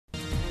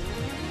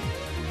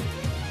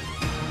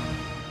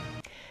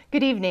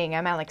Good evening,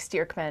 I'm Alex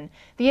Dierckman.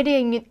 The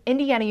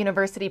Indiana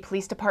University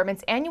Police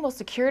Department's annual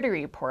security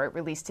report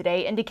released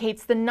today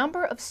indicates the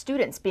number of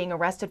students being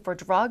arrested for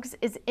drugs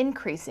is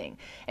increasing.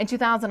 In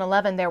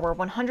 2011, there were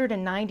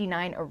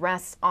 199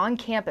 arrests on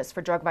campus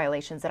for drug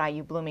violations at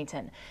IU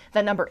Bloomington.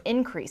 That number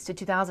increased to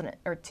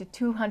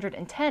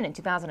 210 in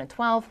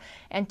 2012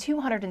 and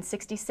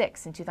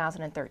 266 in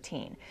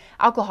 2013.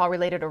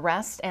 Alcohol-related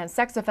arrests and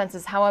sex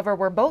offenses, however,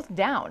 were both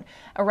down.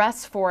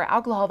 Arrests for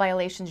alcohol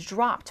violations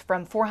dropped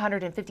from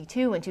 452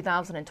 in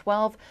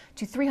 2012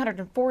 to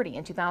 340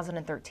 in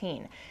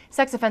 2013.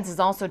 Sex offenses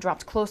also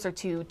dropped closer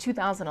to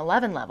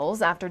 2011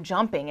 levels after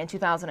jumping in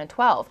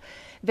 2012.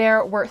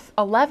 There were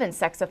 11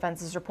 sex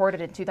offenses reported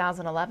in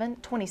 2011,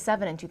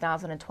 27 in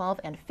 2012,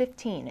 and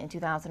 15 in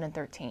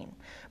 2013.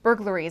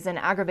 Burglaries and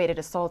aggravated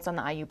assaults on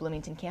the IU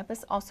Bloomington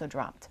campus also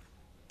dropped.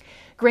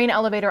 Grain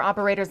elevator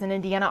operators in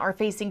Indiana are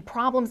facing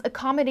problems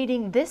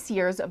accommodating this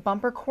year's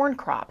bumper corn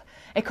crop.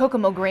 A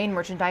Kokomo grain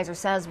merchandiser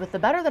says with the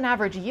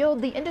better-than-average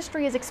yield, the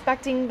industry is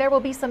expecting there will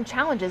be some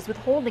challenges with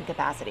holding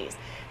capacities.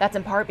 That's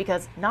in part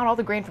because not all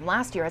the grain from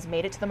last year has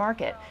made it to the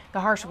market. The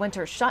harsh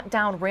winter shut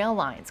down rail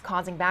lines,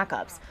 causing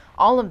backups.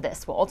 All of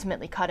this will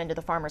ultimately cut into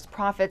the farmers'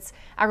 profits.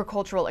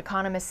 Agricultural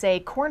economists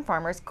say corn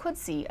farmers could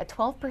see a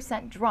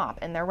 12%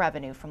 drop in their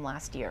revenue from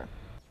last year.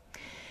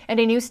 And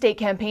a new state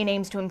campaign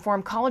aims to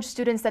inform college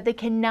students that they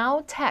can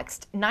now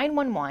text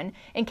 911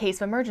 in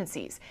case of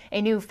emergencies.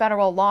 A new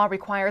federal law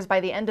requires by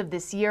the end of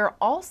this year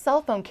all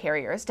cell phone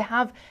carriers to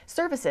have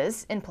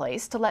services in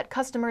place to let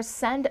customers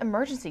send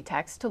emergency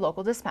texts to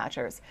local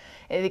dispatchers.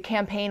 The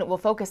campaign will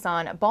focus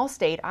on Ball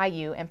State,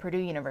 IU, and Purdue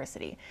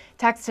University.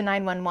 Text to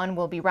 911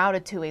 will be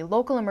routed to a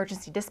local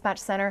emergency dispatch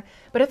center,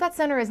 but if that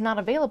center is not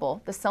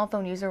available, the cell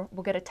phone user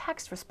will get a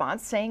text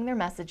response saying their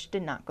message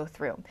did not go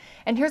through.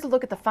 And here's a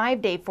look at the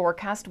 5-day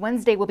forecast.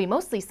 Wednesday will be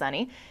mostly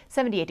sunny.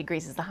 78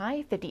 degrees is the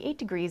high, 58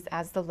 degrees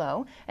as the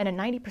low, and a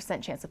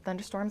 90% chance of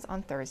thunderstorms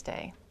on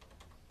Thursday.